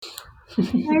Hi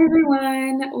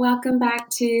everyone, welcome back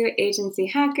to Agency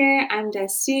Hacker. I'm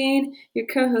Destine, your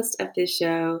co-host of the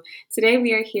show. Today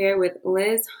we are here with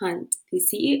Liz Hunt, the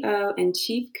CEO and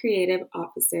Chief Creative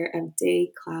Officer of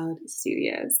Day Cloud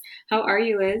Studios. How are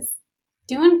you, Liz?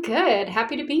 Doing good.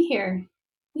 Happy to be here.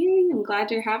 Yay, I'm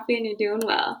glad you're happy and you're doing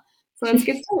well. So let's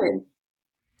get started.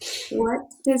 What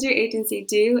does your agency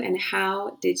do and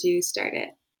how did you start it?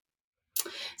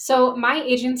 So, my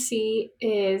agency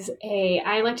is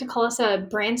I like to call us a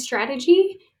brand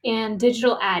strategy and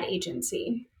digital ad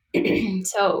agency.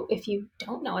 So, if you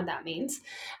don't know what that means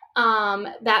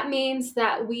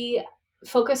that we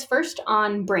focus first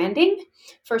on branding.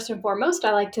 First and foremost,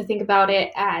 I like to think about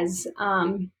it as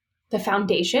the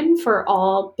foundation for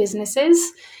all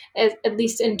businesses, at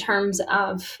least in terms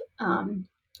of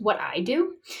what I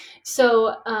do.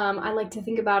 So I like to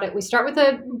think about it. We start with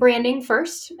the branding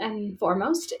first and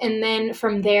foremost, and then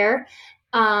from there,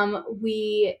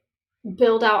 we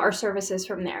build out our services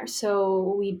from there.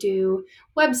 So we do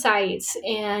websites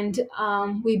and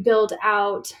we build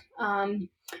out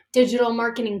digital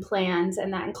marketing plans,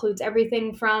 and that includes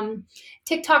everything from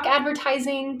TikTok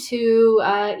advertising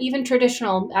to even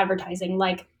traditional advertising.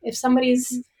 Like if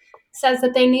somebody's says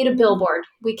that they need a billboard,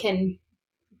 we can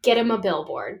get them a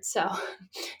billboard. So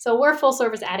we're a full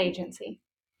service ad agency.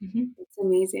 Mm-hmm. It's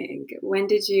amazing.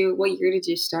 What year did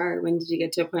you start? When did you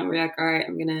get to a point where you're like, all right,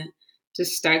 I'm gonna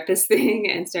just start this thing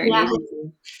and start an Yeah.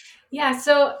 agency? Yeah.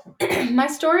 So my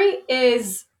story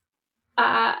is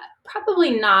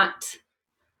probably not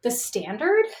the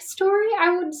standard story,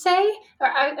 I would say. Or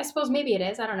I suppose maybe it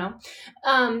is. I don't know.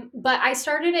 But I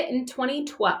started it in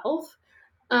 2012.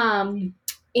 Um,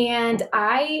 and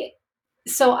I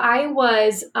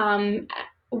was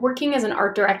working as an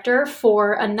art director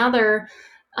for another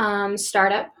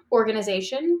startup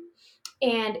organization.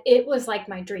 And it was like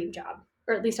my dream job,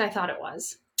 or at least I thought it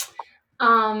was.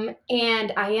 And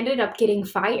I ended up getting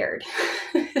fired.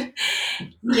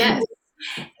 Yes.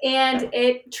 And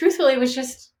it truthfully was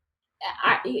just,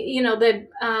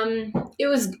 it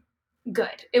was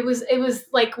good. It was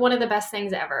like one of the best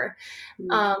things ever.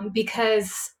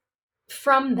 Because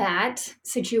from that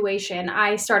situation,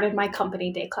 I started my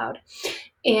company, DayCloud.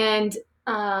 And,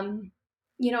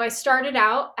 I started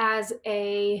out as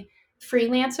a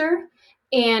freelancer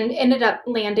and ended up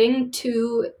landing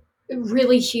two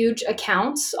really huge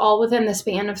accounts all within the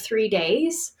span of 3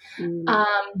 days. Mm.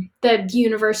 The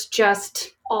universe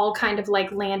just all kind of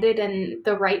like landed in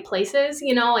the right places,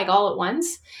 like all at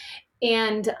once.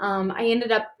 And I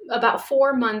ended up about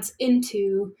 4 months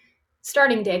into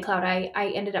starting DayCloud, I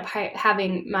ended up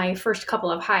having my first couple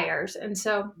of hires. And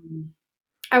so Mm.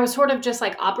 I was sort of just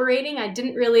like operating. I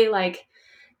didn't really like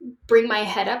bring my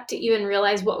head up to even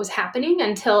realize what was happening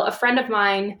until a friend of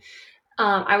mine,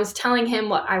 I was telling him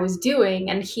what I was doing,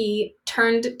 and he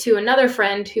turned to another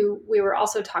friend who we were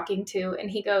also talking to, and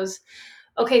he goes,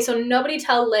 okay, so nobody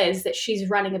tell Liz that she's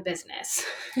running a business,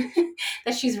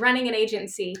 that she's running an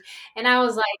agency. And I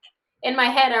was like, in my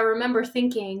head, I remember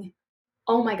thinking,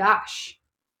 oh my gosh,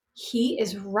 he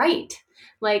is right.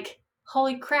 Like,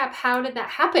 holy crap, how did that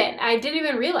happen? I didn't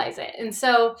even realize it. And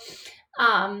so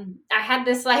I had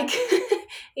this like,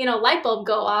 light bulb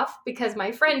go off because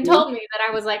my friend told me that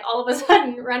I was like all of a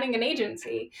sudden running an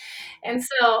agency. And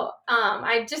so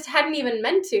I just hadn't even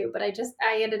meant to, but I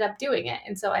ended up doing it.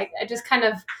 And so I just kind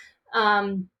of,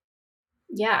 um,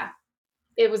 yeah,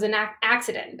 it was an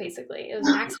accident, basically. It was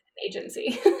an accident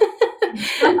agency.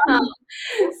 um,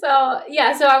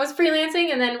 so I was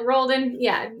freelancing and then rolled in,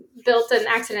 built an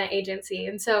accident agency.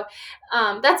 And so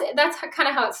that's kind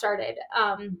of how it started.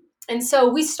 And so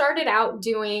we started out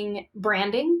doing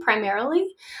branding primarily.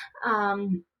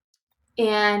 Um,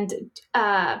 and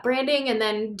branding, and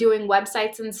then doing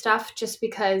websites and stuff, just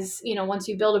because once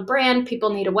you build a brand,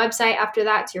 people need a website after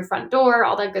that to your front door,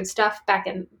 all that good stuff, back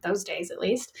in those days at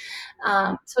least.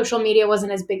 Social media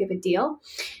wasn't as big of a deal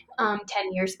 10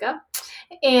 years ago.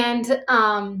 And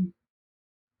um,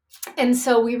 and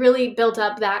so we really built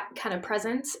up that kind of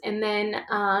presence. And then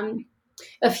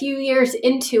a few years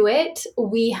into it,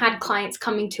 we had clients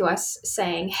coming to us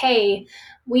saying, hey,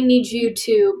 we need you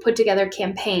to put together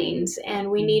campaigns, and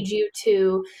we need you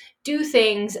to do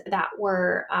things that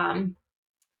were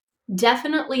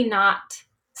definitely not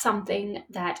something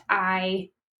that I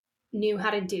knew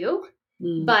how to do.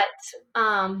 Mm. But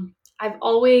I've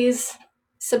always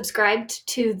subscribed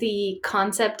to the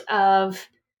concept of,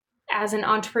 as an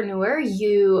entrepreneur,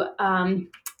 you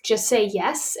just say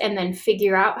yes and then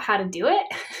figure out how to do it.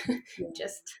 Yeah.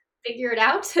 just figure it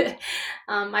out.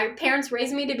 My parents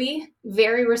raised me to be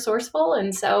very resourceful.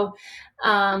 And so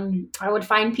I would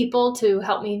find people to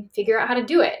help me figure out how to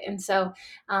do it. And so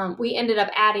we ended up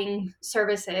adding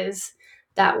services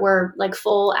that were like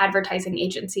full advertising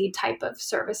agency type of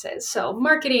services. So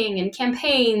marketing and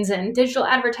campaigns and digital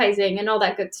advertising and all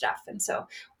that good stuff. And so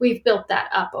we've built that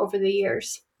up over the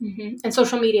years, and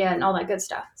social media and all that good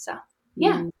stuff. So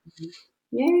yeah. Mm.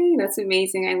 Yay, that's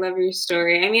amazing. I love your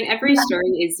story. I mean, every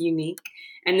story is unique,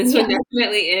 and this one Yeah.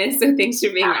 definitely is. So thanks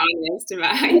for being honest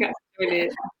about how you got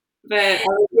started. But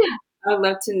Yeah. I would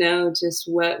love to know, just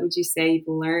what would you say you've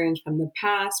learned from the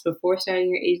past before starting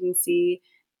your agency,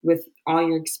 with all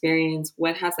your experience?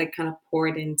 What has like kind of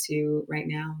poured into right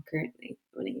now, currently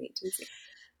owning an agency?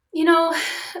 You know,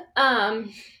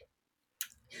 um,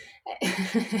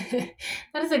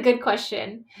 that is a good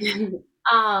question.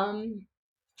 Um,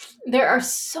 there are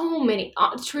so many,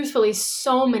 truthfully,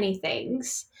 so many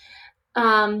things.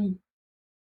 Um,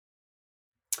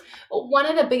 one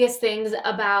of the biggest things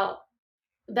about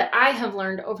that I have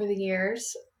learned over the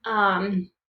years,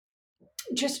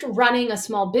 just running a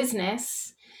small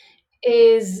business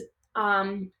is,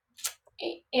 and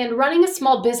running a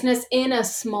small business in a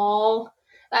small,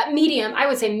 I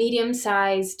would say medium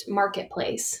sized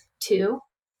marketplace too,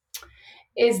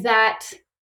 is that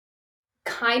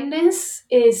kindness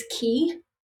is key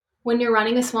when you're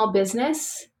running a small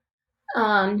business.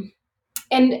 Um,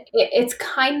 and it's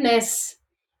kindness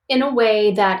in a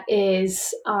way that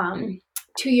is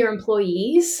to your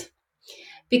employees,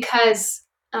 because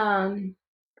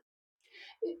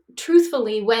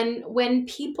truthfully, when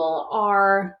people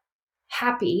are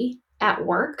happy at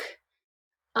work,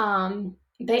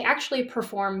 they actually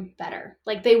perform better.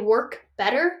 Like they work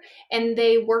better and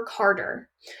they work harder,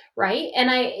 right? And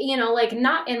like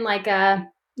not in like a,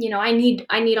 I need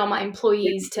all my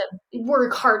employees to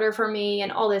work harder for me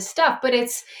and all this stuff, but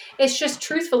it's just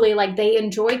truthfully like they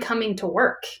enjoy coming to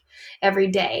work every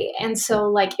day. And so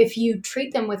like if you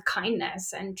treat them with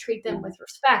kindness and treat them with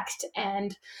respect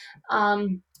and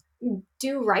um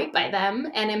do right by them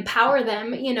and empower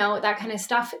them, that kind of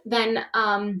stuff, then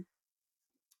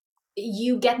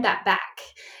you get that back,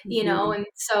 Mhm. and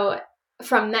so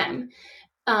from them.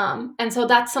 And so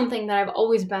that's something that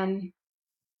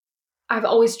I've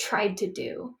always tried to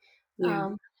do. Yeah.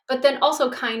 Um, but then also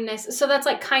kindness. So that's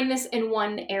like kindness in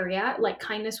one area, like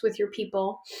kindness with your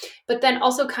people, but then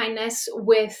also kindness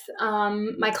with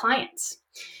my clients,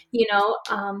 you know,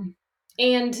 um,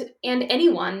 and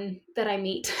anyone that I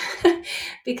meet,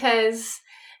 because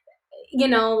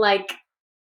like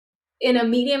in a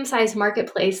medium-sized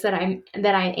marketplace that I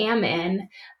am in,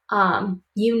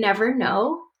 you never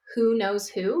know who knows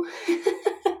who.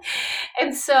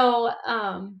 And so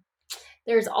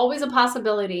there's always a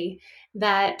possibility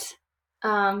that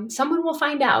someone will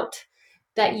find out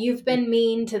that you've been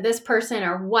mean to this person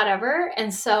or whatever.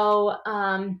 And so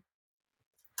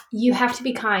you have to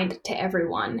be kind to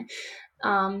everyone.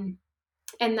 Um,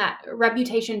 and that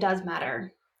reputation does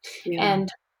matter. Yeah.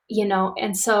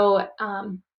 And so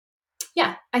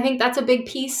yeah, I think that's a big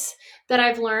piece that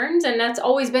I've learned, and that's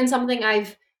always been something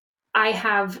I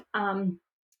have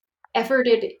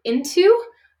efforted into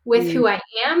with Mm. who I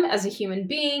am as a human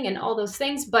being and all those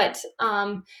things. But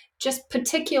just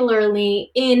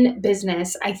particularly in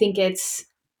business, I think it's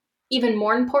even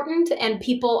more important, and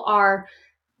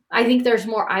I think there's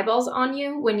more eyeballs on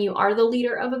you when you are the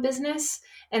leader of a business.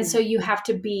 And Yeah. so you have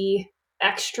to be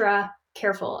extra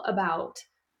careful about,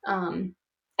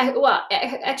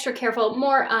 extra careful,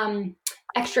 more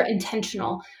extra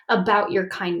intentional about your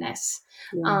kindness,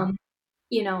 Yeah. um,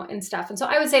 and stuff. And so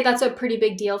I would say that's a pretty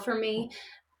big deal for me.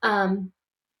 Um,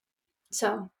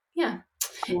 so yeah.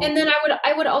 Yeah. And then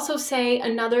I would also say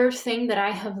another thing that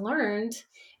I have learned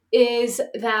is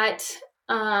that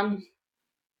um,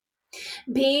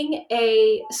 being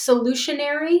a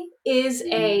solutionary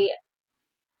Mm.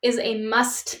 is a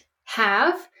must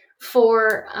have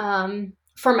for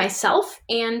myself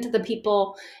and the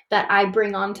people that I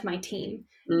bring onto my team.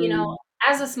 Mm.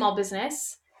 As a small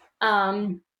business,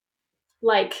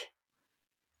 like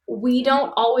we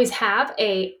don't always have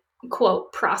a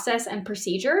quote process and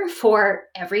procedure for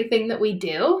everything that we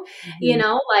do.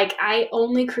 Mhm. Like I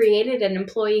only created an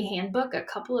employee handbook a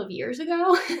couple of years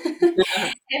ago.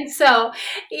 And so,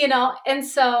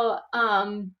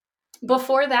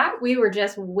 before that we were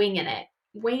just winging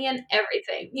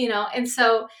everything, and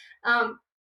so um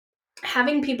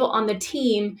having people on the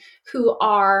team who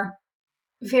are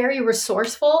very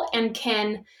resourceful and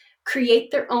can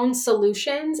create their own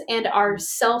solutions and are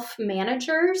self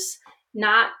managers,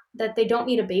 not that they don't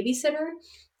need a babysitter.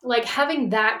 Like having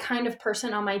that kind of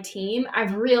person on my team,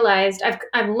 I've realized,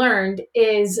 I've learned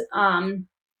is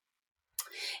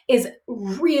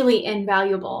really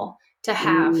invaluable to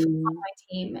have on Mm, my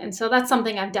team. And so that's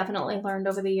something I've definitely learned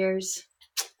over the years.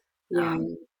 yeah.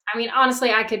 I mean,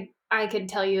 honestly, I could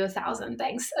tell you 1,000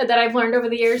 things that I've learned over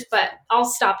the years, but I'll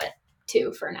stop at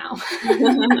 2 for now.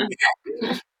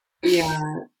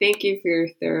 Yeah, thank you for your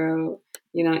thorough,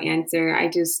 answer.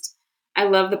 I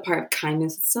love the part of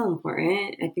kindness. It's so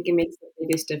important. I think it makes the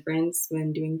biggest difference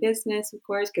when doing business, of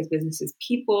course, because business is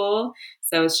people.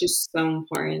 So it's just so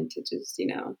important to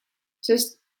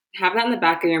just have that in the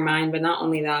back of your mind. But not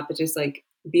only that, but just like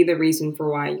be the reason for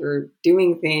why you're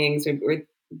doing things,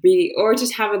 or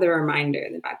just have the reminder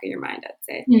in the back of your mind, I'd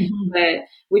say. Mhm. But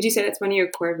would you say that's one of your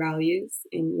core values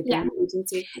within Yeah. your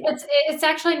agency? Yeah. It's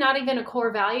actually not even a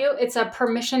core value. It's a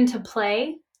permission to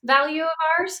play value of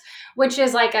ours, which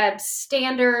is like a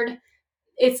standard.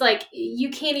 It's like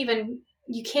you can't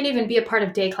even be a part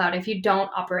of Day Cloud if you don't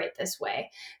operate this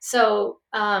way. So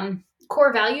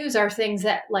core values are things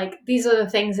that, like, these are the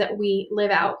things that we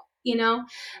live out.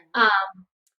 Um,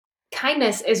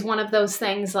 Kindness is one of those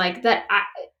things, like that.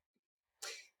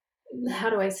 How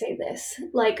do I say this?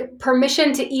 Like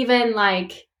permission to even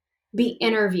like be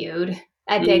interviewed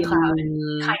at Day Cloud.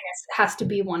 Mm, Kindness has to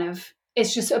be one of.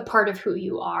 It's just a part of who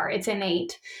you are. It's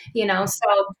innate. So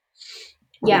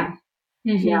yeah,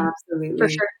 yeah, for absolutely.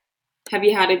 sure. Have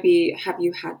you had to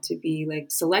be like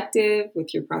selective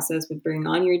with your process with bringing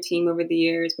on your team over the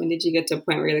years? When did you get to a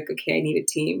point where you're like, okay, I need a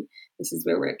team. This is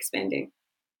where we're expanding.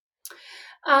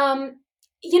 Um,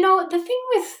 the thing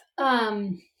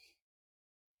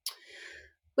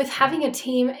with having a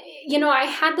team, I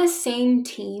had the same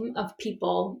team of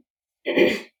people.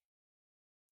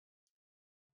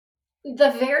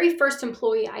 The very first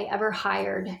employee I ever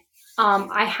hired,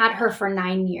 I had her for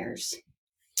 9 years.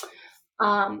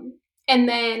 And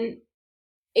then,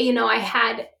 I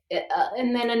had,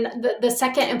 and then the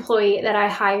second employee that I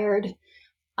hired,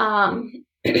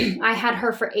 I had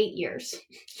her for 8 years.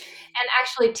 And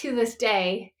actually, to this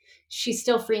day, she's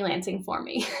still freelancing for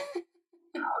me.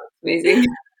 Amazing.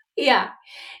 Yeah.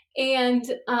 And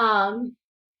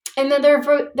then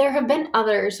there have been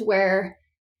others where,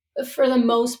 for the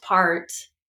most part,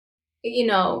 you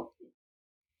know,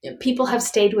 people have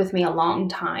stayed with me a long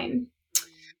time.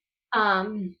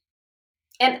 Um,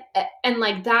 and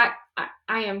like that,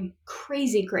 I am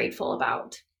crazy grateful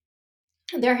about.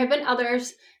 There have been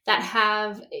others that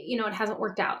have, it hasn't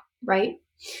worked out, right?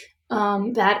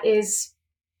 That is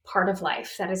part of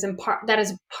life. That is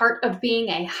part of being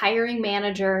a hiring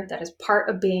manager. That is part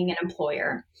of being an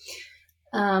employer.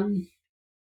 Um,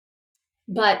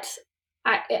 but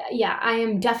I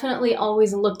am definitely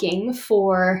always looking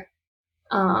for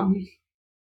um,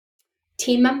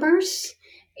 team members,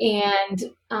 and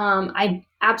I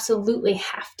absolutely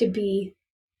have to be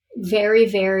very,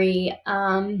 very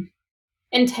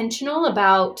intentional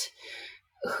about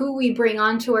who we bring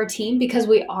onto our team, because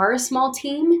we are a small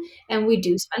team and we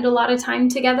do spend a lot of time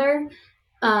together.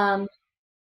 Um,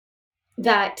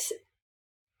 that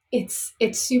it's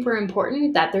super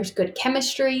important that there's good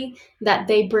chemistry, that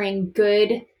they bring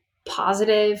good,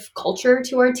 positive culture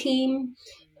to our team.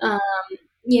 Um,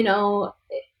 you know,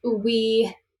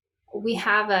 we we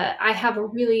have a I have a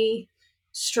really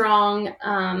strong,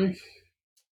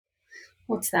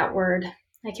 what's that word?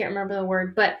 I can't remember the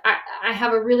word, but I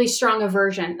have a really strong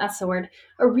aversion. That's the word.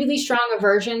 A really strong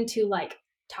aversion to like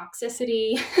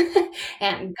toxicity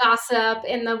and gossip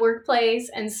in the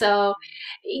workplace. And so,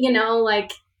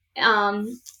 like,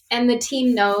 um, and the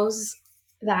team knows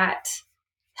that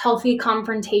healthy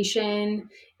confrontation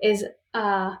is,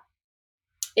 uh,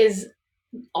 is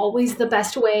always the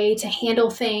best way to handle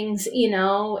things,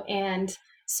 and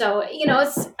so,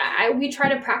 we try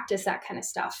to practice that kind of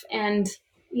stuff, and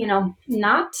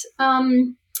not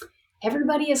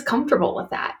everybody is comfortable with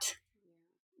that.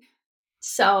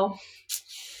 So,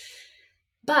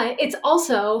 but it's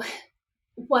also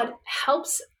what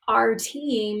helps our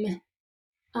team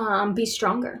be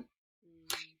stronger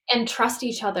and trust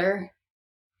each other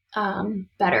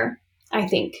better, I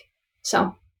think.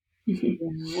 So, mhm.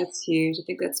 Yeah, that's huge. I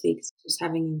think that speaks to just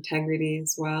having integrity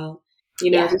as well.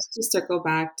 Yeah. Just to circle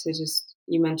back to just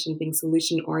you mentioned being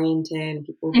solution oriented and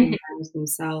people who Mhm. manage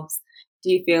themselves.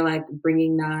 Do you feel like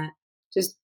bringing that,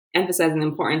 just emphasizing the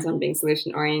importance on being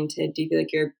solution oriented? Do you feel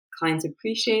like your clients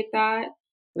appreciate that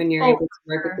when you're Oh, able to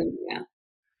work with for sure. them? Yeah.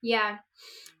 Yeah.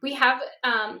 We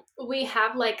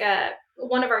have like a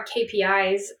one of our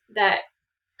KPIs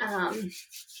um,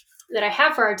 that I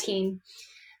have for our team,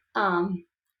 um,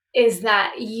 is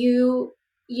that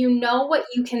you know what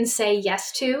you can say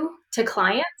yes to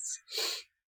clients.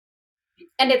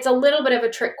 And it's a little bit of a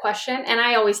trick question. And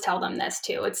I always tell them this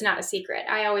too. It's not a secret.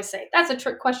 I always say, that's a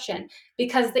trick question,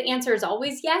 because the answer is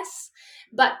always yes.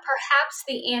 But perhaps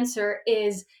the answer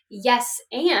is yes,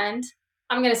 and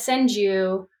I'm going to send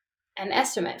you an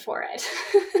estimate for it.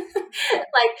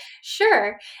 Like,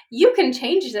 sure, you can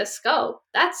change the scope.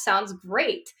 That sounds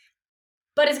great,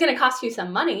 but it's going to cost you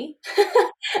some money.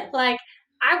 Like,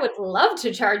 I would love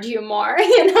to charge you more,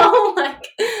 like,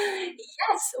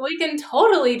 yes, we can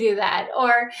totally do that.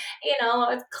 Or,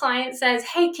 a client says,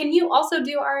 hey, can you also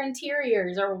do our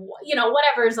interiors, or,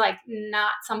 whatever is like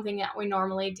not something that we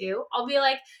normally do. I'll be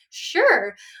like,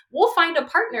 sure, we'll find a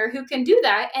partner who can do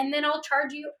that. And then I'll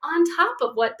charge you on top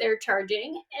of what they're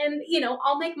charging. And,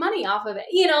 I'll make money off of it,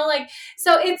 like,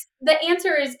 so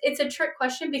it's a trick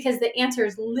question, because the answer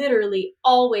is literally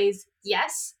always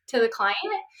yes to the client.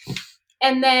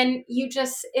 And then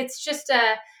it's just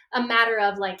a matter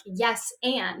of like, yes,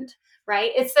 and,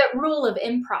 right? It's that rule of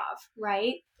improv,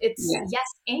 right? It's Yeah. yes,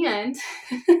 and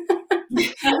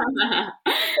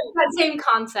that same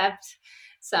concept.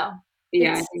 So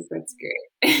Yeah, I it's, think that's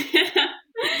great.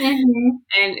 Mhm.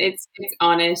 And it's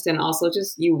honest, and also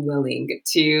just you willing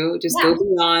to just Yeah, go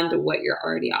beyond what you're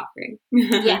already offering.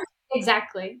 yeah,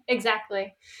 exactly. Yeah.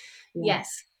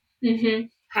 Yes. Hmm.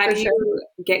 How For do sure. you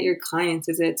get your clients?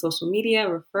 Is it social media,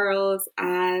 referrals,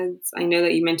 ads? I know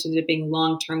that you mentioned it being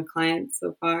long-term clients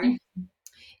so far. Mhm.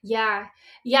 Yeah.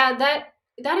 Yeah,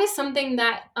 that is something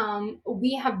that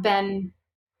we have been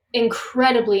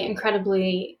incredibly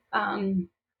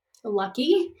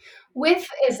lucky with,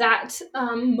 is that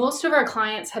most of our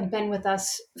clients have been with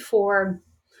us for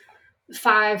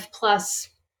 5+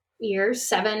 years,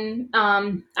 7.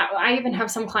 I even have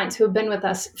some clients who have been with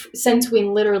us since we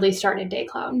literally started Day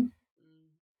Cloud,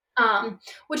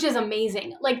 which is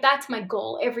amazing. Like, that's my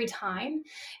goal every time,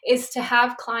 is to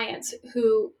have clients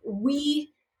who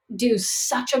we do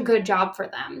such a good job for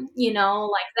them,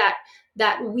 like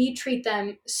that we treat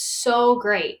them so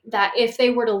great that if they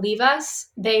were to leave us,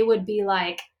 they would be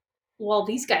like, well,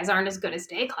 these guys aren't as good as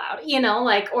Day Cloud,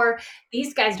 like, or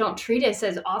these guys don't treat us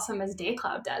as awesome as Day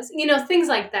Cloud does, things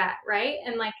like that, right?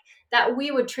 And like, that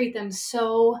we would treat them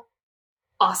so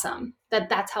awesome that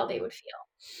that's how they would feel.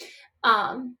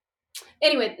 Um,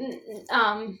 Anyway,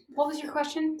 what was your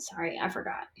question? Sorry, I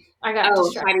forgot. I got Oh,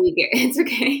 distracted. how do you get it's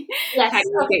okay. Yes. How do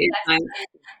you Okay. get your Yes.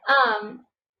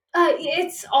 clients?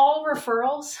 It's all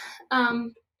referrals.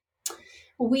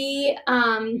 We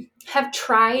have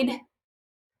tried,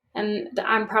 and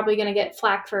I'm probably going to get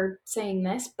flack for saying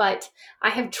this, but I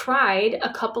have tried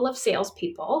a couple of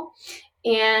salespeople,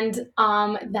 and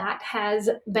that has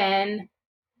been,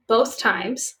 both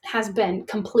times has been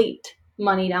complete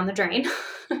money down the drain.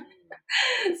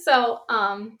 So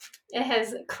it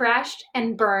has crashed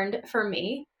and burned for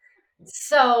me.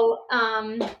 So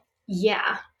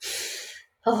yeah,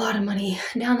 a lot of money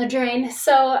down the drain.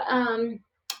 So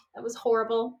that was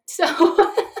horrible. So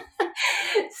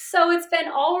so it's been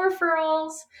all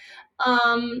referrals.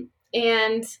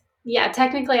 And yeah,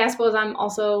 technically I suppose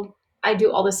I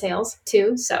do all the sales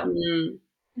too. So Mm,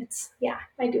 yeah,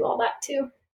 I do all that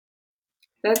too.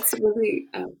 that's really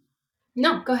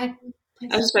No, go ahead, I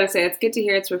was please. just about to say it's good to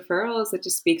hear it's referrals. It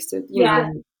just speaks to,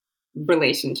 Yeah.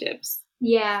 relationships.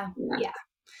 Yeah. Yeah. Yeah.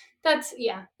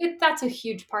 That's a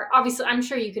huge part. Obviously, I'm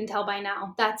sure you can tell by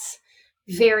now. That's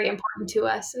very important to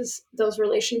us, is those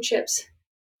relationships.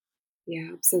 Yeah,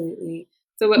 absolutely.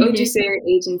 So what would you Mhm. say your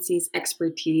agency's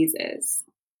expertise is?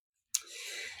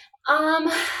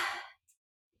 Um,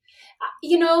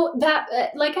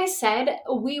 that like I said,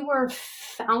 we were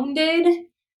founded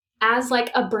as like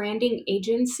a branding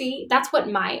agency. That's what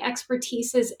my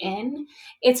expertise is in.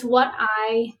 It's what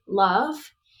I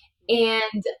love,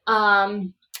 and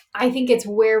I think it's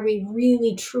where we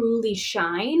really truly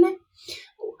shine.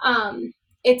 Um,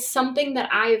 it's something that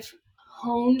I've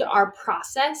honed our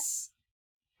process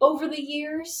over the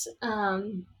years,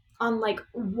 on like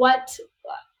what,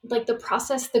 like the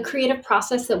process, the creative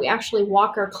process that we actually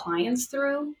walk our clients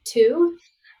through too.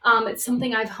 It's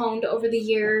something I've honed over the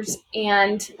years,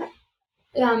 and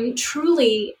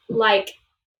truly, like,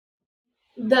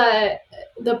 the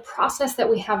the process that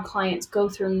we have clients go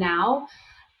through now,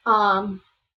 um,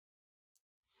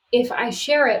 if I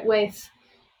share it with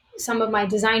some of my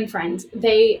design friends,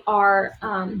 they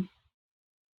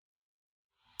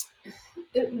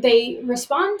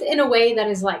respond in a way that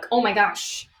is like, oh my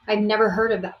gosh, I've never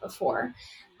heard of that before.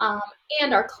 um,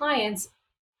 and our clients,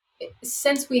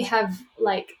 since we have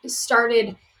like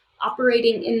started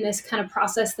operating in this kind of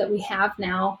process that we have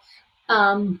now,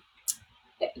 um,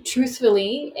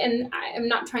 truthfully, and I'm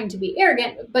not trying to be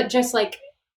arrogant, but just like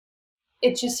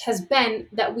it just has been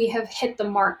that we have hit the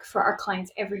mark for our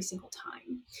clients every single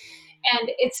time.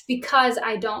 And it's because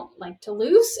I don't like to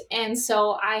lose. And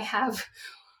so I have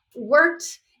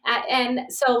worked and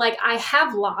so like I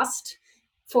have lost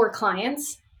for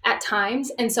clients at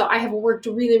times. And so I have worked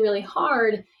really, really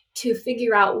hard to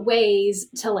figure out ways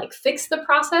to like fix the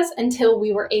process until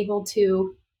we were able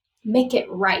to make it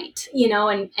right,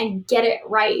 and get it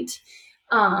right.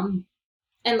 Um,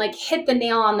 and like hit the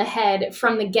nail on the head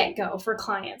from the get-go for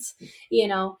clients, you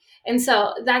know. And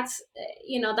so that's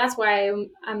why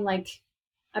I'm like,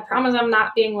 I promise I'm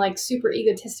not being like super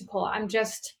egotistical. I'm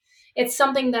just, it's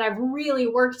something that I've really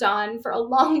worked on for a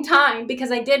long time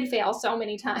because I did fail so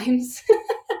many times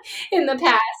in the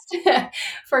past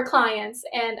for clients,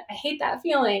 and I hate that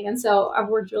feeling. And so I've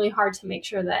worked really hard to make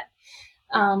sure that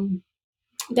um,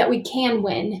 that we can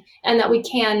win and that we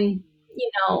can,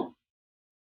 you know,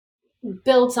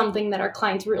 build something that our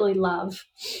clients really love.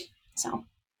 So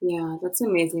Yeah, that's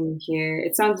amazing to hear.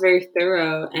 It sounds very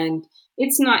thorough and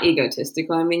it's not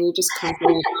egotistical. I mean, you're just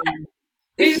confident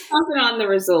on the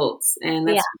results, and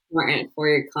yeah, that's important for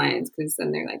your clients because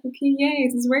then they're like, okay, yay,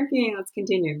 this is working. Let's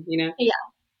continue, you know? yeah,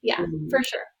 yeah, Mhm. for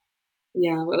sure.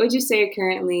 Yeah. What would you say you're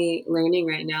currently learning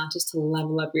right now just to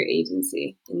level up your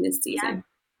agency in this Yeah, season?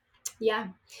 yeah.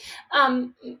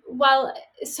 Um, well,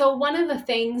 so one of the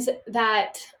things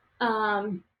that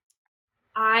um,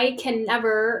 I can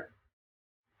never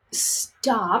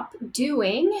stop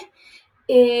doing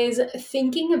is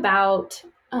thinking about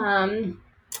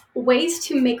ways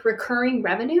to make recurring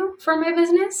revenue for my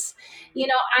business.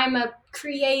 I'm a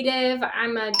creative,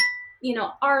 I'm a,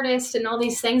 artist and all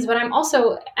these things, but I'm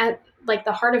also at like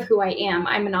the heart of who I am.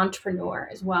 I'm an entrepreneur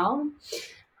as well.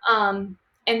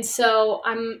 And so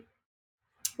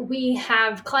we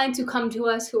have clients who come to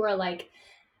us who are like,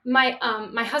 my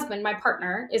husband, my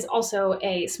partner, is also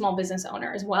a small business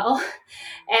owner as well,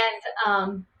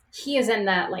 and he is in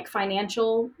the like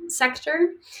financial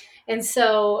sector, and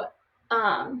so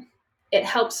um, it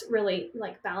helps really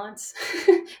like balance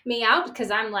me out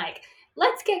because I'm like,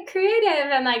 let's get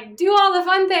creative and like do all the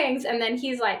fun things, and then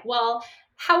he's like, well,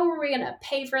 how are we gonna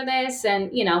pay for this?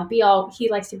 And he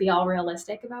likes to be all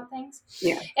realistic about things.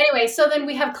 Yeah. Anyway, so then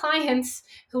we have clients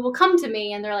who will come to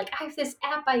me and they're like, I have this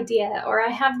app idea or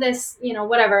I have this,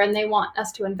 whatever, and they want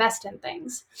us to invest in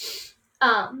things.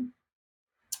 Um,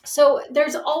 so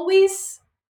there's always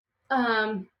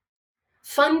um,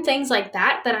 fun things like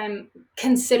that I'm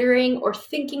considering or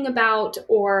thinking about,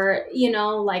 or,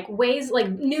 like ways, like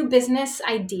new business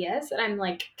ideas that I'm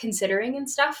like considering and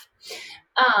stuff.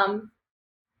 Um,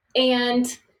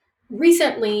 and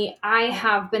recently I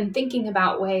have been thinking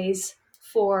about ways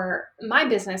for my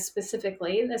business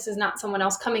specifically. This is not someone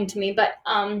else coming to me, but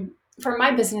for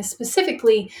my business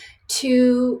specifically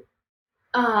to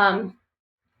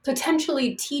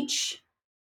potentially teach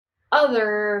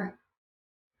other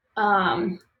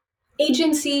um,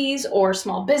 agencies or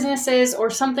small businesses or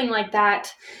something like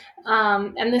that.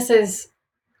 And this is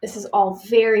all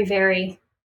very, very.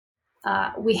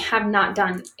 We have not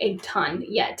done a ton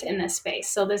yet in this space,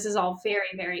 so this is all very,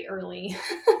 very early,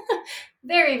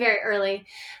 very, very early.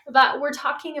 But we're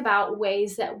talking about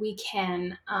ways that we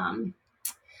can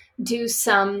do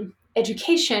some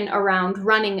education around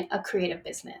running a creative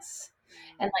business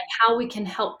and like how we can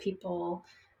help people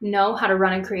know how to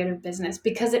run a creative business,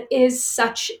 because it is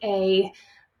such a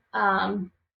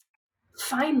um,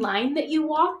 fine line that you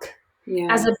walk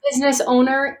as Yeah. a business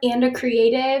owner and a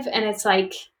creative. And it's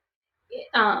like,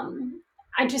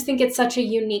 I just think it's such a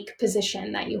unique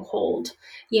position that you hold,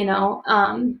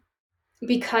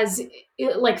 because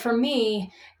like for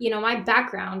me, my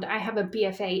background, I have a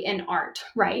BFA in art,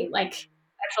 right? Like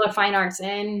Bachelor of Fine Arts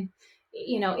in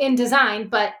design,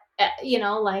 but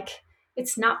like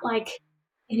it's not like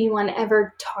anyone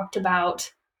ever talked about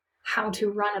how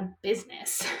to run a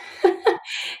business.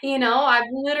 I've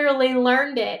literally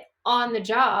learned it on the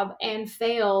job and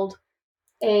failed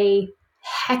a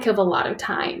heck of a lot of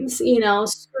times,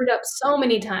 screwed up so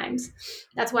many times.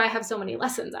 That's why I have so many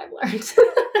lessons I've learned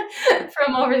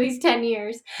from over these 10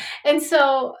 years. And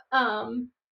so I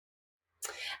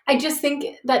just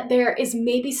think that there is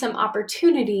maybe some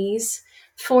opportunities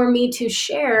for me to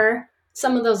share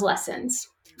some of those lessons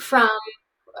from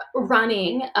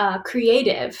running a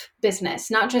creative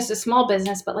business, not just a small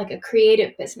business, but like a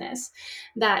creative business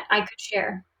that I could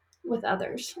share with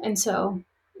others. And so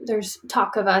there's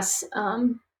talk of us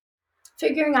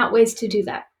figuring out ways to do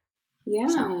that. So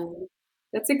Yeah.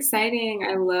 That's exciting.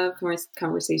 I love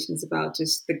conversations about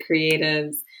just the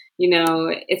creatives.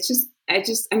 It's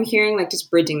just, I'm hearing like just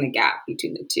bridging the gap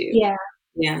between the two. yeah,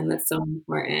 Yeah, and that's so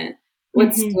important.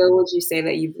 What Hmm. skill would you say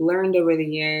that you've learned over the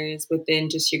years within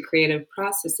just your creative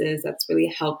processes that's really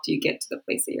helped you get to the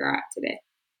place that you're at today?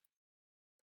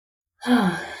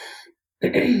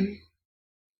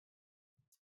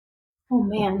 Oh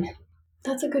man,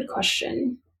 that's a good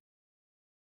question.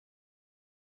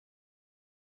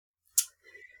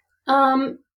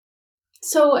 Um,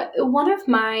 so one of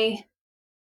my,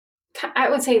 I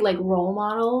would say like role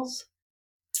models,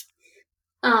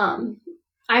 um,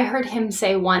 I heard him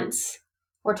say once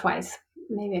or twice,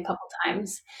 maybe a couple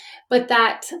times, but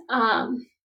that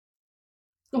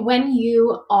when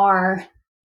you are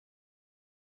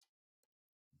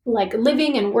like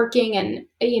living and working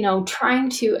and trying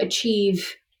to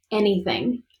achieve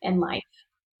anything in life,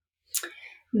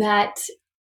 that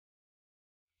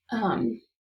um,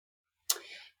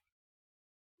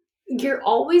 you're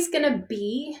always going to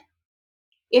be,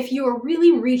 if you are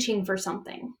really reaching for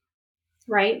something,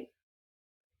 right,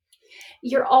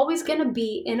 you're always going to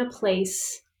be in a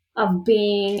place of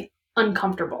being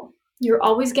uncomfortable. You're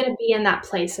always going to be in that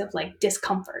place of like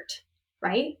discomfort,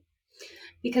 right?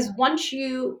 Because once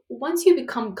you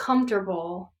become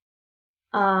comfortable,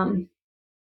 um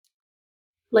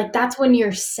like that's when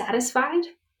you're satisfied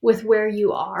with where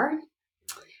you are,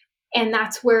 and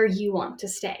that's where you want to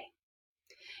stay.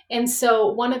 And so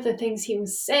one of the things he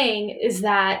was saying is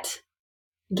that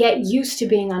get used to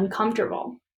being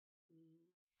uncomfortable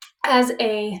as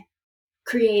a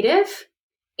creative,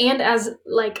 and as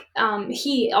like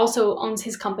he also owns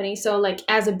his company, so like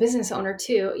as a business owner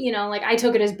too, like I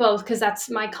took it as both because that's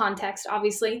my context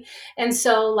obviously. And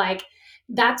so like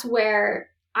that's where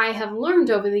I have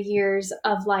learned over the years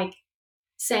of like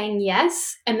saying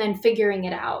yes and then figuring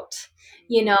it out,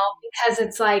 because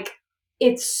it's like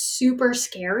it's super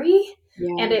scary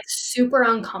and Yeah, it's super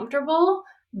uncomfortable,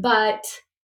 but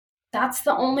that's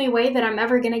the only way that I'm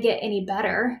ever going to get any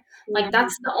better. yeah, Like,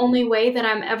 that's the only way that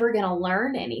I'm ever going to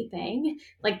learn anything.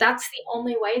 Like, that's the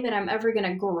only way that I'm ever going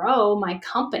to grow my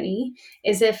company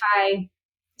is if I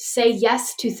say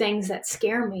yes to things that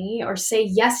scare me, or say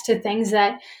yes to things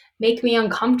that make me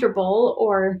uncomfortable,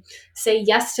 or say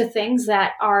yes to things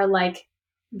that are like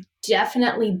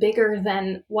definitely bigger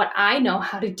than what I know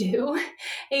how to do,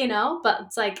 but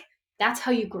it's like that's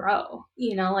how you grow,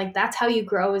 like that's how you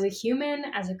grow as a human,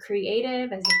 as a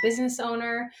creative, as a business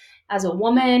owner, as a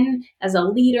woman, as a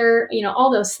leader,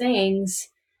 all those things.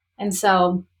 And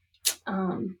so,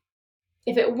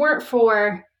 if it weren't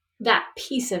for that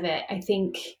piece of it, I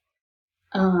think,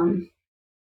 um,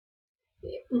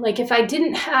 like if I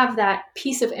didn't have that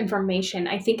piece of information,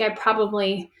 I think I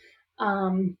probably,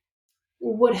 um,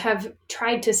 would have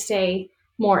tried to stay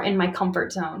more in my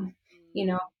comfort zone, you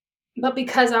know. But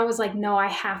because I was like, no, I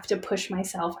have to push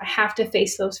myself. I have to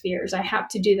face those fears. I have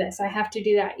to do this. I have to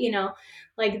do that,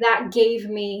 like that gave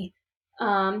me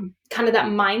kind of that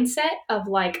mindset of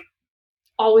like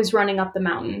always running up the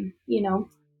mountain.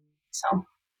 So,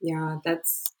 yeah,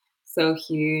 that's so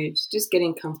huge. Just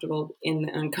getting comfortable in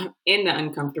the yeah,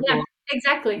 uncomfortable.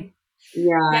 exactly.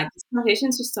 Yeah, Yeah, this conversation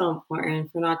is just so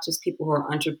important for not just people who are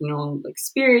entrepreneurial, like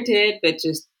spirited, but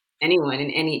just anyone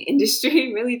in any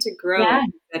industry, really to grow yeah,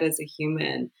 that as a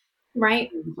human. right.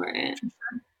 So important.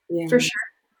 For Yeah. sure.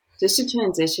 Just to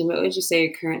transition, what would you say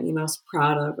you're currently most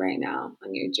proud of right now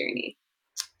on your journey?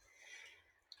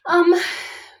 Um,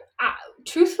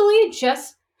 truthfully,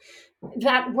 just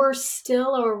that we're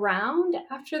still around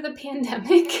after the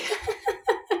pandemic.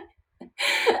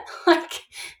 Like,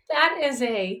 that is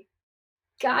a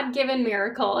God-given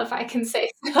miracle, if I can say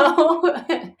so.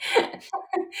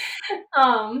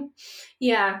 um,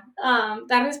 yeah,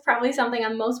 that is probably something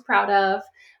I'm most proud of.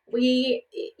 We,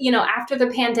 after the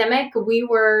pandemic,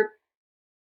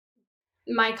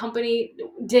 my company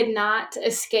did not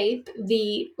escape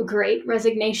the great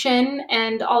resignation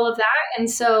and all of that. And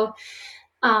so,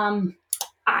 um,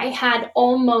 I had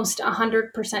almost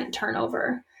 100%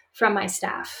 turnover from my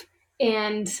staff.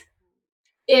 And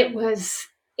it was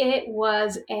it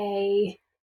was a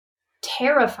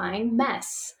terrifying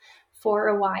mess for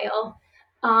a while.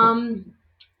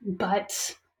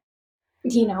 But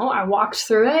I walked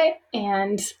through it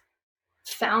and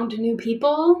found new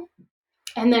people,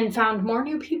 and then found more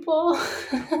new people.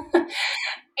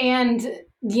 And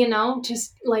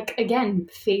just like again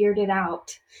figured it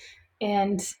out,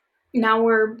 and now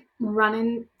we're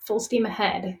running full steam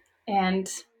ahead. And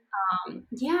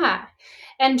yeah,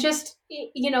 and just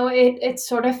it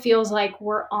sort of feels like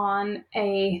we're on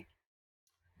a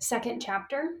second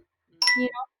chapter, you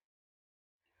know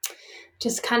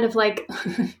just kind of like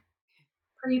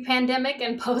pre-pandemic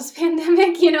and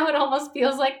post-pandemic. It almost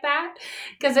feels like that,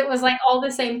 because it was like all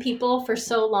the same people for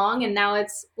so long, and now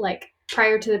it's like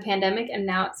prior to the pandemic, and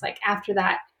now it's like after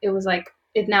that, it was like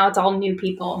now it's all new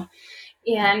people,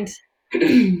 and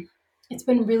it's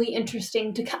been really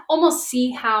interesting to almost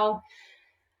see how,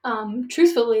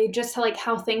 truthfully, just like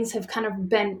how things have kind of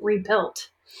been rebuilt,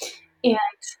 and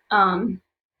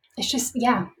it's just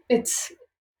it's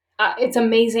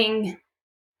amazing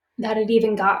that it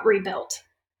even got rebuilt.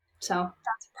 So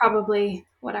that's probably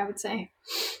what I would say.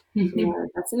 Yeah,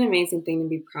 that's an amazing thing to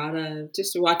be proud of.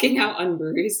 Just walking out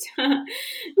unbruised, or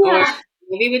Yeah,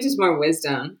 maybe with just more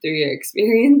wisdom through your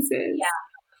experiences.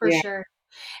 for Yeah. sure.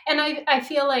 And I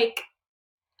feel like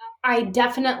I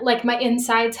definitely, like, my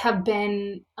insides have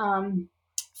been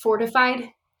fortified,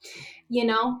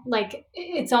 like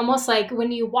it's almost like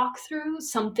when you walk through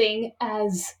something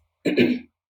as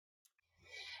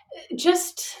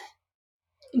just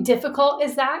difficult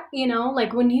as that,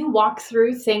 like when you walk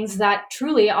through things that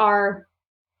truly are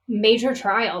major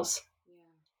trials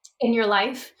in your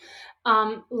life,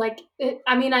 I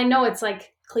mean, I know it's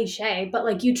like cliche, but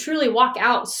like you truly walk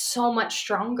out so much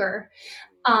stronger.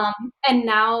 And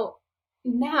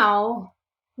now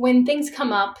when things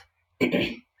come up,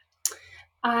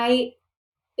 I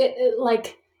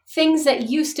like, things that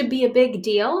used to be a big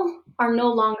deal are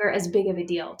no longer as big of a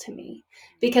deal to me,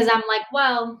 because I'm like,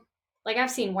 well, like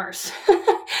I've seen worse,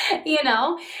 you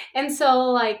know? And so,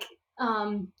 like,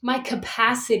 my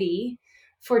capacity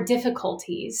for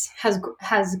difficulties has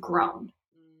grown.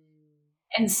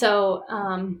 And so,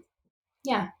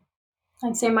 yeah,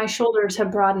 I'd say my shoulders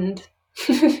have broadened.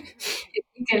 you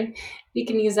can you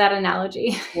can use that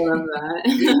analogy. I love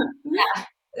that.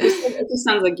 It just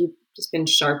sounds like you've just been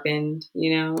sharpened,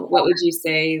 you know? What would you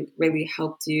say really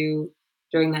helped you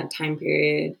during that time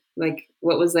period? Like,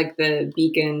 what was like the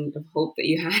beacon of hope that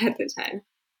you had at the time?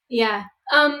 Yeah.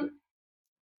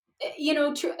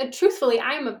 Truthfully,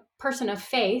 I am a person of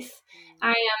faith.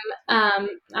 I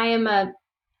am a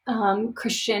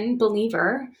Christian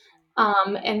believer,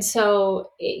 and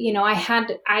so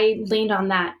I leaned on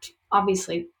that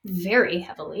obviously very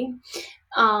heavily,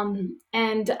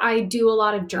 and I do a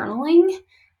lot of journaling.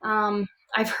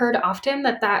 I've heard often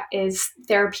that that is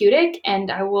therapeutic,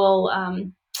 and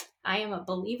I am a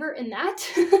believer in that,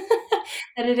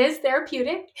 that it is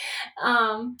therapeutic.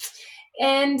 Um,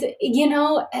 and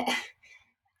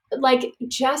like,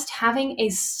 just having a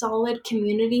solid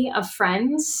community of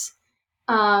friends,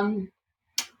 um,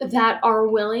 that are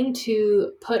willing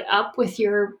to put up with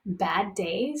your bad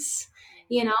days,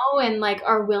 and like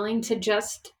are willing to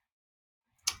just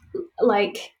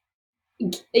like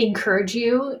encourage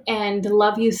you and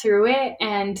love you through it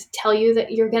and tell you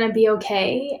that you're going to be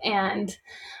okay. And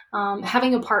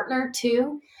having a partner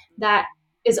too that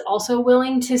is also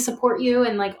willing to support you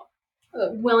and like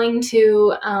willing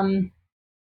to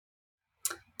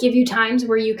give you times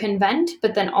where you can vent,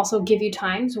 but then also give you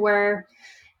times where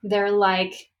they're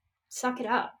like, suck it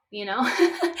up,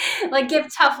 like give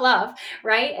tough love,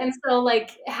 right? And so,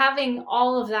 like, having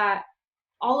all of that,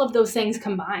 all of those things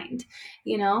combined,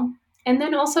 you know, and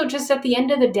then also just at the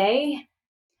end of the day,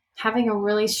 having a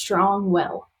really strong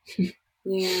will.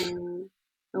 Yeah.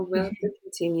 A will to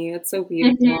continue. It's so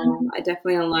beautiful. Hmm. I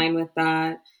definitely align with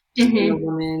that. Just being a Hmm.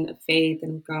 woman of faith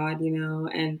and God,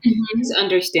 and Hmm. just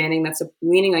understanding that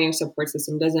leaning on your support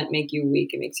system doesn't make you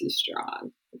weak, it makes you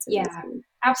strong. It's Yeah, amazing.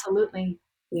 absolutely.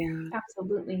 Yeah.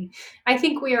 Absolutely. I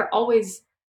think we are always,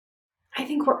 I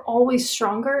think we're always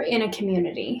stronger in a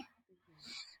community.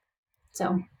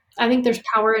 So I think there's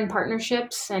power in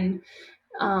partnerships, and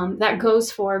that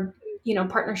goes for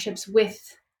partnerships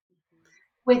with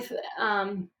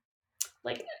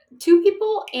like two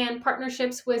people, and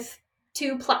partnerships with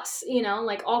two plus,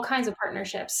 like all kinds of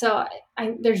partnerships. So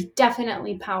there's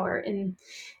definitely power in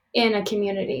a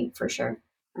community for sure.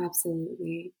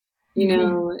 Absolutely.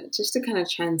 Hmm. Just to kind of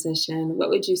transition, what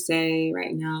would you say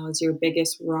right now is your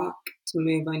biggest rock to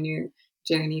move on your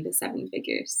journey to seven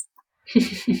figures?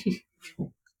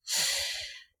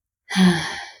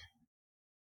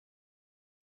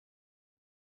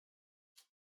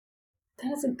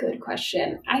 That is a good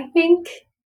question. I think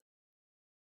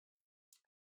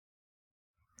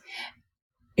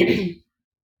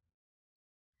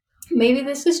maybe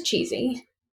this is cheesy,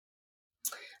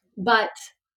 but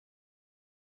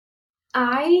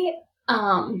I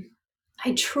um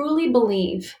I truly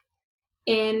believe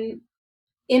in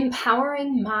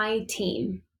empowering my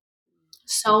team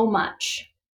so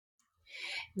much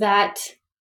that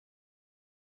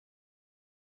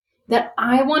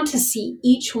I want to see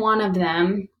each one of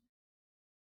them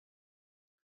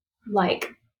like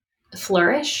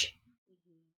flourish,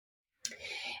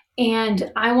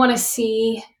 and I want to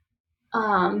see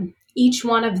each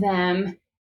one of them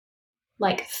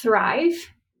like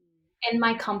thrive, in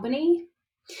my company,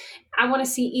 I want to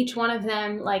see each one of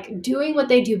them like doing what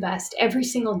they do best every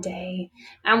single day.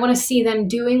 I want to see them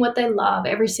doing what they love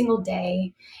every single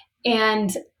day.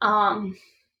 And I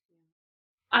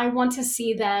want to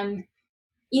see them,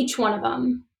 each one of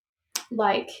them,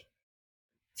 like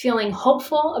feeling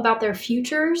hopeful about their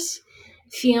futures,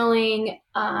 feeling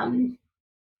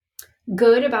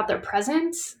good about their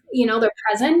presence, their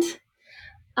present,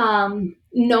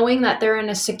 knowing that they're in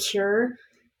a secure,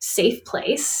 safe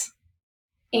place,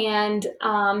 and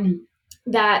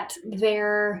that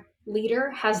their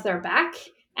leader has their back,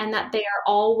 and that they are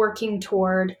all working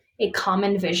toward a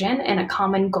common vision and a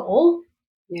common goal.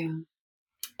 Yeah.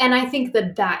 And I think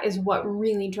that that is what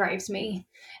really drives me,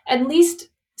 at least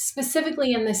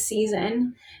specifically in this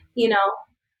season. You know,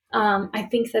 I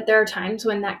think that there are times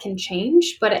when that can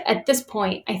change, but at this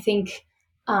point, I think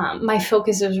my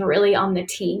focus is really on the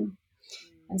team.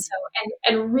 And so,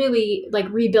 and really like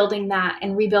rebuilding that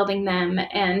and rebuilding them,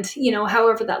 and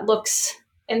however that looks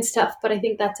and stuff. But I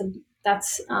think that's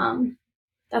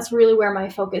really where my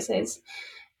focus is,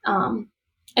 and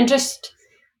just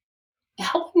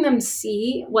helping them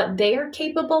see what they are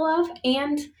capable of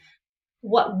and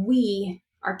what we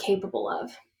are capable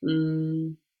of.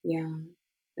 Yeah.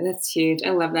 That's huge. I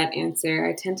love that answer.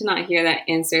 I tend to not hear that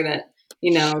answer that,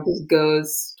 just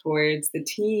goes towards the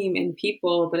team and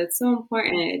people, but it's so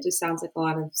important. It just sounds like a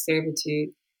lot of servitude,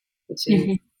 which is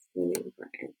Mhm. really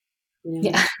important.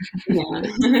 Yeah.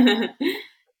 Yeah.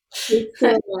 So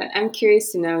I'm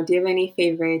curious to know, do you have any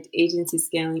favorite agency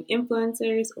scaling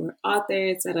influencers or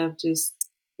authors that have just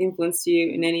influenced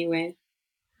you in any way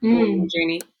along your Mm.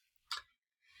 journey?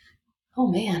 Oh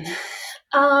man.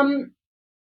 Um,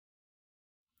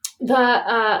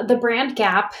 the brand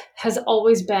gap has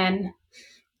always been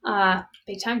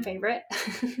big time favorite.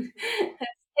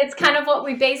 It's kind of what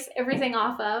we base everything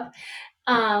off of.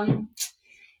 Um,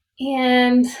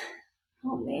 and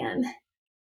oh man,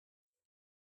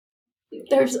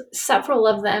 there's several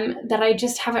of them that I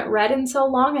just haven't read in so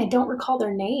long. I don't recall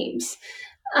their names.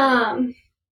 Um,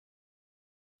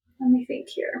 Let me think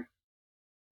here.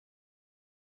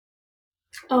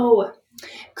 Oh,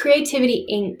 Creativity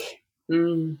Inc.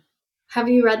 Mm, Have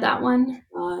you read that one?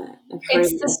 I've heard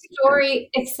It's of the it. story.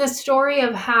 It's the story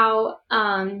of how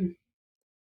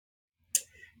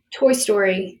Toy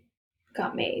Story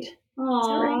got made. Is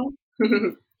that right?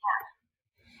 Aw.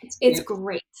 That's It's cute.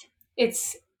 great.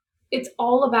 It's it's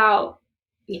all about,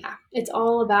 yeah. It's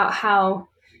all about how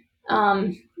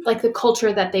like the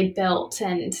culture that they built,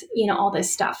 and all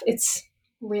this stuff. It's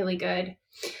really good.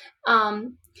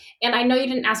 Um, and I know you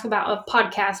didn't ask about a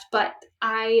podcast, but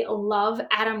I love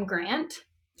Adam Grant.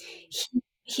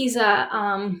 He's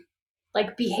a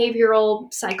like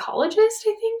behavioral psychologist,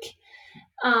 I think.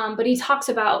 But he talks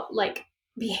about like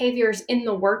behaviors in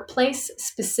the workplace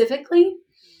specifically.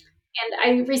 And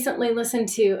I recently listened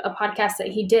to a podcast that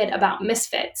he did about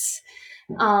misfits.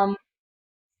 Um,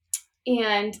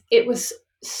 and it was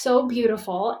so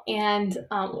beautiful. And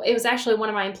it was actually one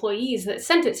of my employees that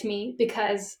sent it to me,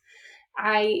 because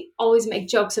I always make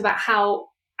jokes about how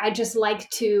I just like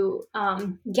to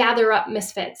gather up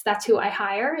misfits. That's who I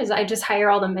hire. Is I just hire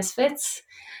all the misfits.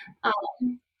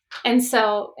 Um, and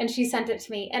she sent it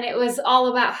to me, and it was all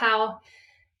about how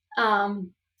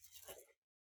um,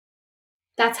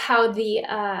 that's how the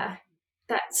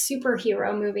that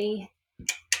superhero movie,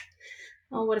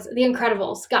 oh, what is it? The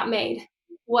Incredibles got made,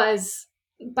 was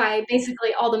by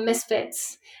basically all the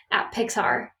misfits at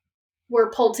Pixar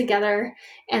were pulled together,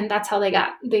 and that's how they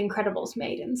got the Incredibles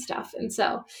made and stuff. And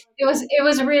so it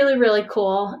was really really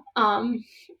cool.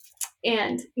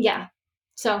 And yeah,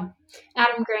 so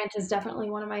Adam Grant is definitely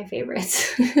one of my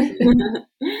favorites.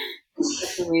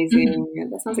 That's Mhm. amazing. Yeah,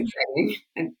 that sounds exciting.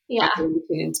 And Yeah, probably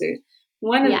looking into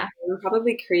one of yeah. them,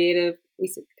 probably creative. We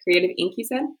said Creative Ink. You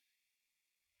said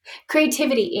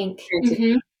Creativity Inc. Creative.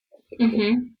 Hmm. Okay, cool.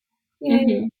 Hmm.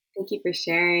 Yay! Hmm. Thank you for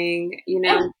sharing.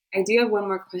 Yeah. I do have one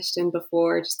more question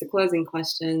before just the closing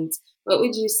questions. What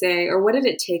would you say, or what did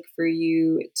it take for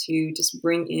you to just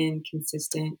bring in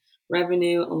consistent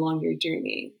revenue along your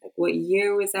journey? Like, what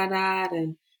year was that at,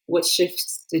 and what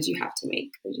shifts did you have to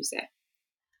make? Would you say?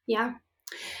 Yeah.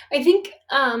 I think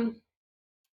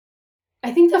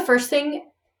I think the first thing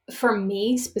for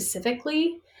me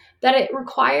specifically that it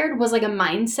required was like a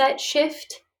mindset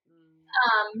shift.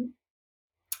 Um,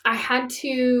 I had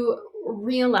to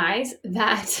realize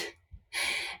that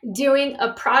doing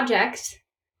a project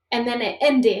and then it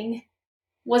ending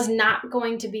was not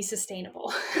going to be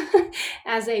sustainable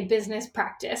as a business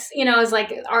practice. As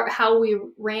like how we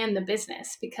ran the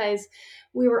business, because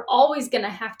we were always going to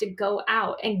have to go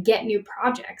out and get new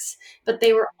projects, but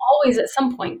they were always at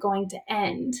some point going to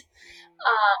end.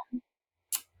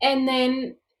 And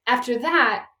then after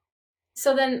that,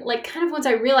 so then like kind of once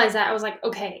I realized that, I was like,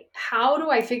 okay, how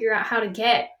do I figure out how to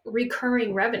get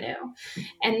recurring revenue?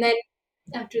 And then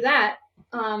after that,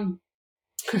 um,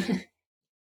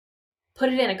 put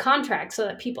it in a contract so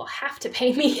that people have to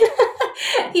pay me,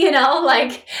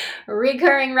 like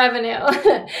recurring revenue.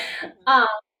 um,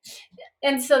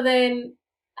 and so then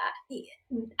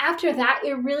after that,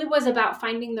 it really was about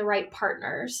finding the right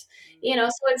partners. So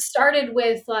it started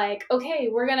with like, okay,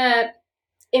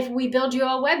 if we build you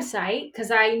a website, because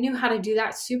I knew how to do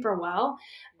that super well,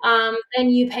 then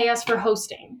you pay us for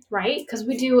hosting, right? Because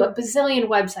we do a bazillion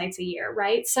websites a year,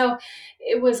 right? So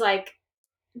it was like,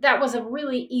 that was a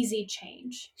really easy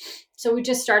change. So we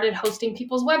just started hosting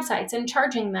people's websites and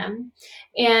charging them.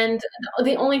 And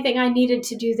the only thing I needed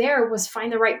to do there was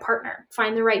find the right partner,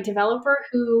 find the right developer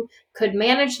who could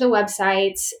manage the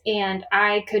websites, and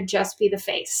I could just be the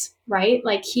face, right?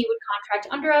 Like he would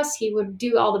contract under us, he would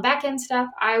do all the back end stuff.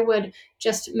 I would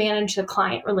just manage the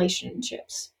client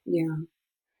relationships. Yeah.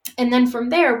 And then from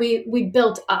there we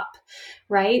built up,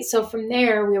 right? So from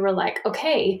there we were like,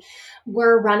 okay,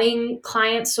 we're running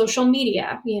client social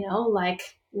media, like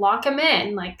lock them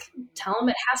in, like tell them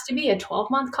it has to be a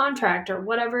 12-month contract or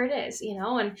whatever it is,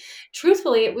 and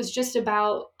truthfully it was just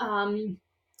about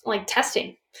like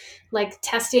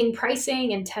testing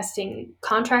pricing and testing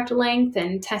contract length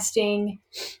and testing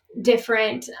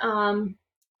different kind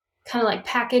of like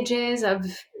packages of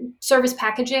service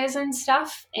packages and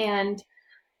stuff. And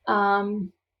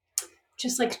um,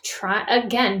 just like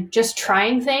just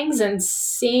trying things and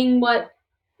seeing what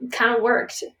kind of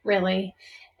worked, really.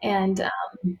 And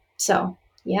so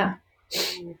yeah.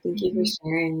 Oh, thank you for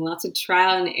sharing. Lots of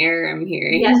trial and error I'm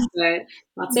hearing, Yes, but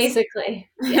lots of basically.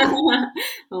 Yeah.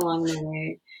 along the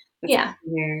way. That's Yeah.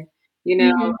 good to hear.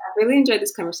 Hmm. I really enjoyed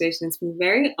this conversation. It's been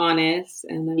very honest,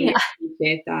 and I really Yeah.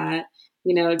 appreciate that.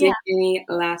 Do Yeah. you have any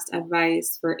last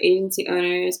advice for agency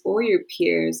owners or your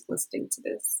peers listening to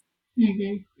this?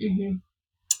 Hmm. Hmm.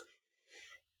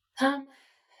 um,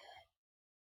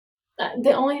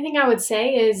 the only thing I would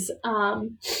say is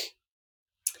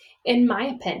in my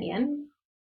opinion,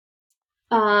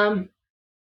 um,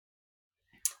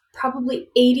 probably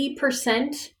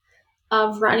 80%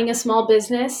 of running a small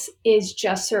business is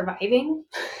just surviving.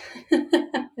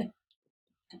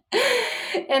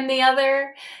 And the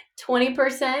other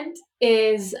 20%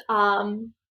 is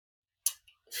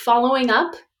following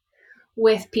up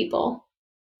with people.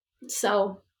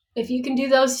 So if you can do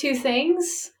those two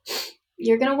things,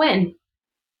 you're going to win.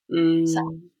 So,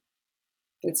 Mm,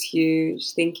 that's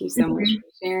huge. Thank you so much mhm. for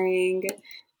sharing.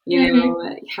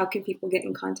 Mhm. How can people get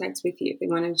in contact with you if they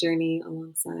want to journey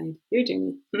alongside your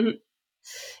journey?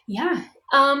 Yeah.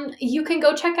 You can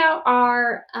go check out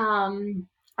our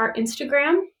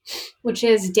Instagram, which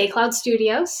is Daycloud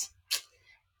Studios.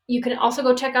 You can also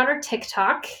go check out our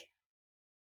TikTok,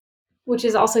 which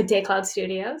is also Daycloud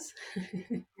Studios.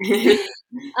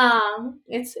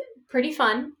 It's pretty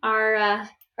fun. Our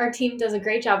team does a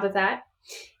great job with that.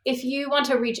 If you want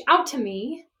to reach out to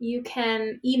me, you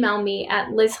can email me at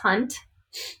Liz Hunt,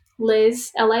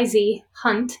 Liz Liz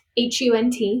Hunt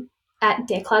HUNT at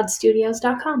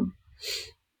daycloudstudios.com.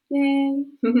 Yay.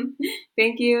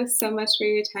 Thank you so much for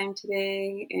your time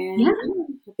today, Yeah.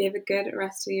 and hope you have a good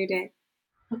rest of your day.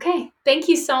 Okay. Thank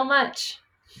you so much.